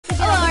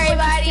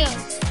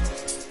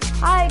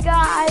Hi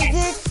guys,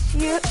 it's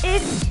yo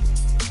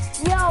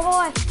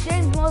boy,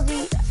 James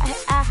Mosley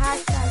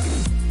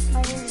hashtag.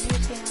 My name is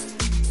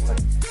usarmy.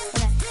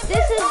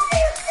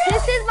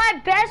 This is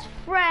my best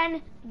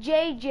friend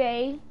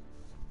JJ.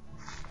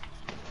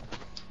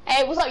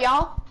 Hey, what's up,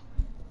 y'all?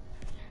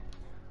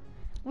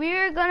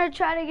 We're gonna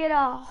try to get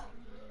a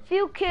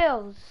few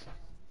kills.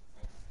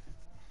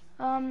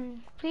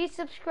 Please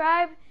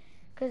subscribe,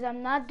 cause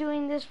I'm not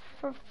doing this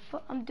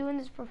I'm doing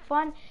this for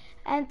fun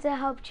and to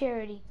help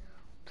charity.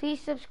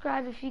 Please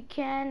subscribe if you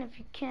can. If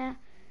you can't,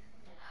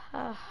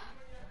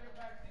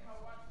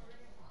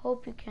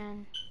 hope you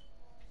can.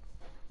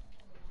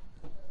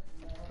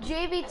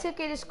 JV took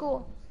it to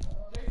school.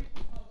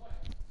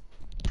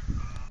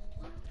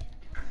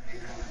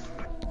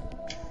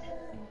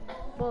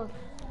 Both.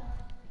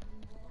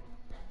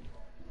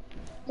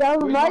 Yeah,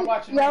 we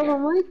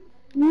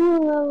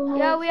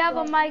have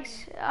a mic.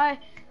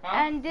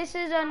 And this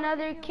is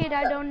another kid.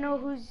 I don't know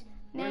whose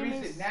name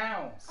is.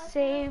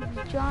 Save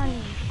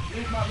Johnny.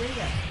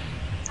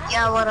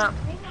 Yeah, what up?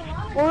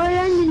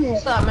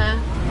 What's up, man?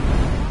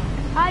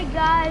 Hi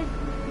guys.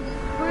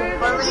 Where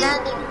are we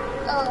landing?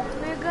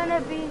 We're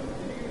gonna be.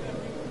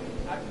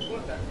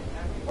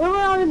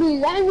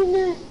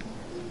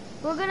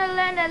 We're gonna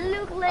land at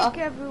Luke Lake,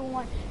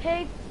 everyone.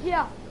 Hey,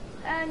 yeah.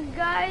 And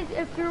guys,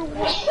 if you're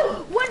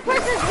one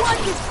person's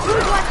watching,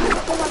 who's watching?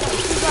 Oh my God,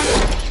 who's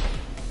watching?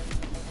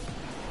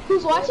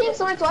 Who's watching?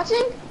 Someone's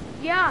watching?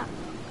 Yeah.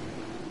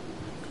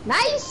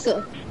 Nice.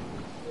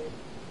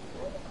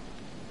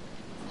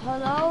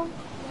 Hello?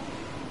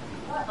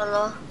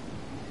 Hello?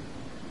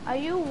 Are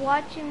you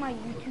watching my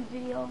YouTube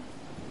video?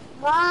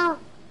 Wow.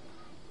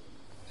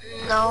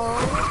 No.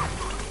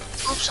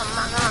 Oops, I'm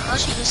not gonna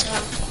rush you this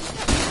time.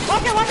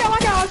 Watch out.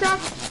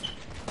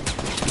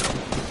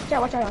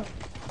 Watch out.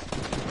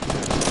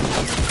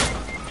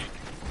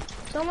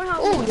 Someone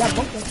help Ooh, me. yeah,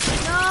 both.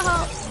 No.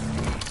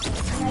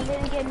 And I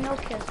didn't get no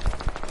kills.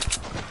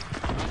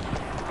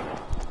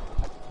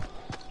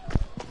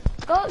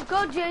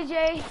 Go,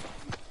 JJ.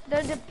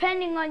 They're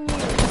depending on you.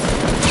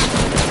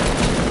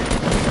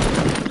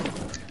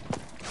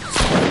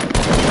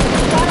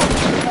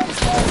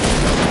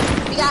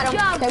 We got him. Good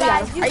job, Okay,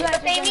 guys. Are You you guys the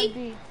are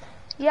baby?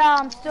 Yeah,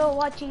 I'm still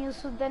watching you,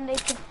 so then they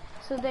can.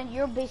 So then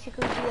you're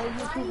basically a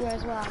YouTuber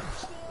as well.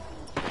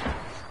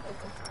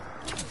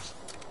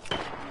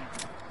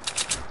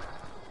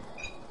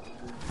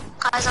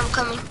 Guys, I'm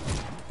coming.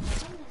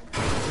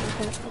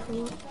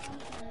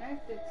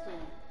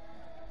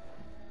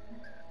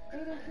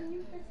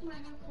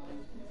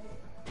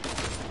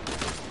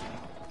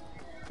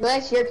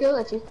 That's your kill,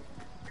 that's you.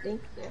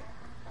 Think,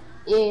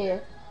 yeah.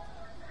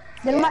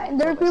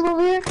 There's people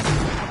over here.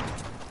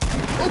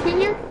 Up in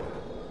here?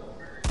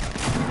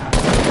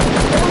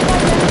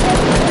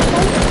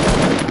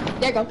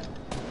 There you go.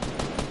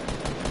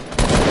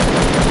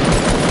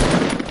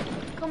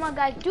 Come on,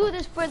 guys, do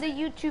this for the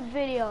YouTube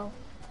video.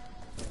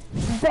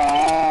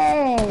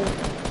 Bang!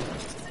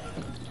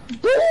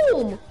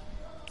 Boom!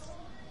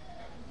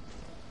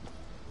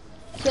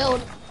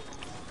 Killed.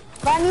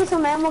 If I need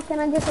some ammo, can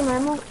I get some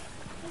ammo?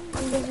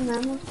 Get some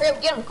ammo. Hey,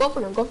 get him. Go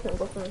for him.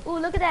 Ooh,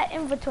 look at that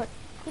inventory.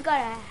 He got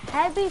a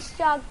heavy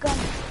shotgun,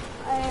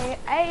 a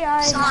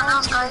AR. Someone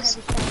else, guys.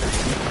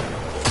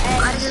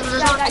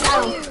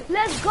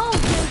 Let's go,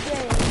 JJ.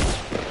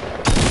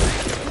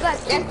 You got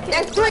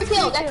That's three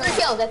kills.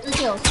 That's three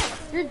kills.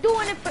 You're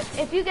doing it for.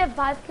 If you get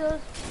 5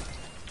 kills,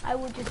 I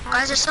would just have.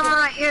 Guys, there's someone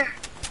right here.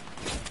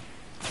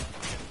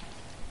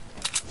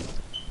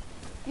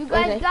 You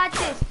guys got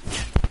this.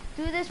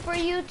 Do this for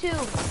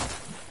YouTube.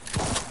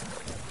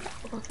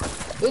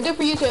 We do it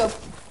for YouTube.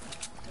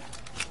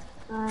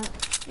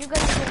 You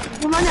guys do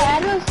it. You wanna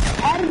add us?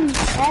 Add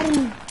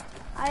me.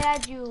 I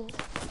add you.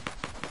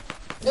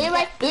 Do you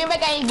got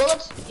any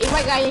bullets?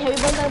 Anybody got any heavy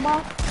bullets at the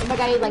ball? Anybody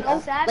got any like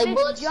bullets?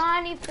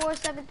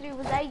 Johnny473,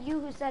 was that you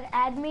who said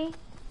add me?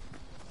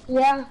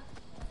 Yeah.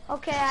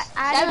 Okay, I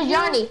added That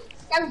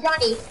was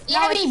Johnny. Do you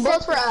have any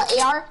bullets for AR?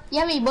 Do you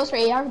have any bullets for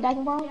AR for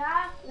Dragon Ball?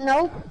 Yeah.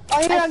 No.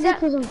 Oh yeah, I'll get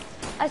some.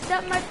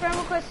 Accept my friend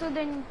request so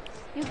then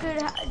you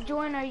could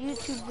join our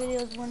YouTube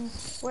videos when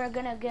we're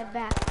gonna get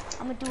back.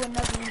 I'm gonna do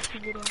another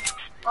YouTube video.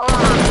 Oh my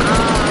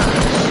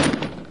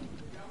gosh.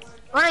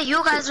 What are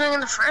you guys doing in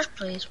the first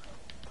place?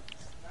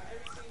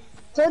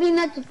 Told you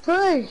not to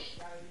push.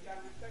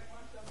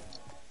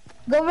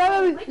 Go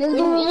right. Let's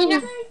go.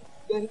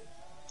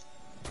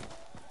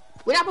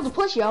 We're not supposed to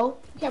push, yo.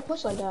 You can't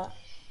push like that.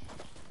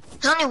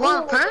 There's only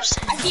one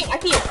person? I see him.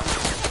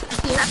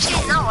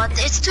 Actually, no,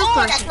 it's two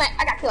persons.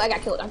 I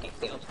got killed.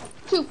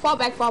 Two, fall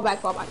back.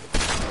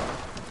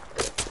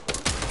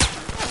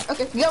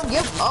 Okay,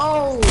 yep.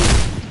 Oh.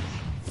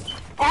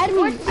 Add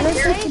me.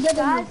 Let's push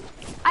together. Guys,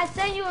 I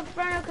sent you a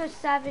friend request,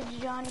 Savage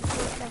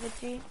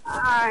Johnny473.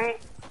 Alright.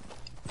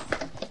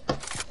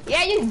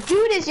 Yeah, you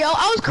do this, yo.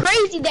 I was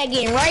crazy that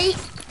game, right?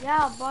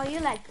 Yeah, boy, you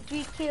like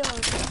 3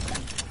 kills.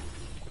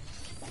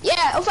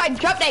 Yeah, also I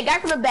dropped that guy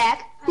from the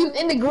back. He was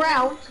in the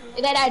ground,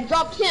 and then I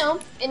dropped him,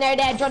 and then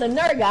I dropped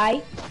another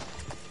guy.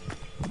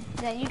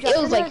 Then you dropped It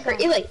was like,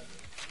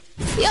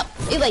 Yep,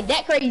 it's like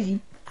that crazy.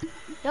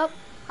 Yep.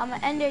 I'm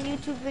gonna end our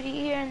YouTube video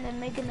here and then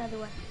make another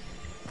one.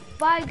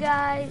 Bye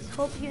guys.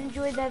 Hope you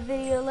enjoyed that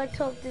video. Let's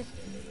hope this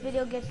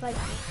video gets like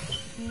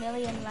 1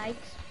 million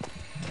likes.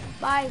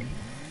 Bye.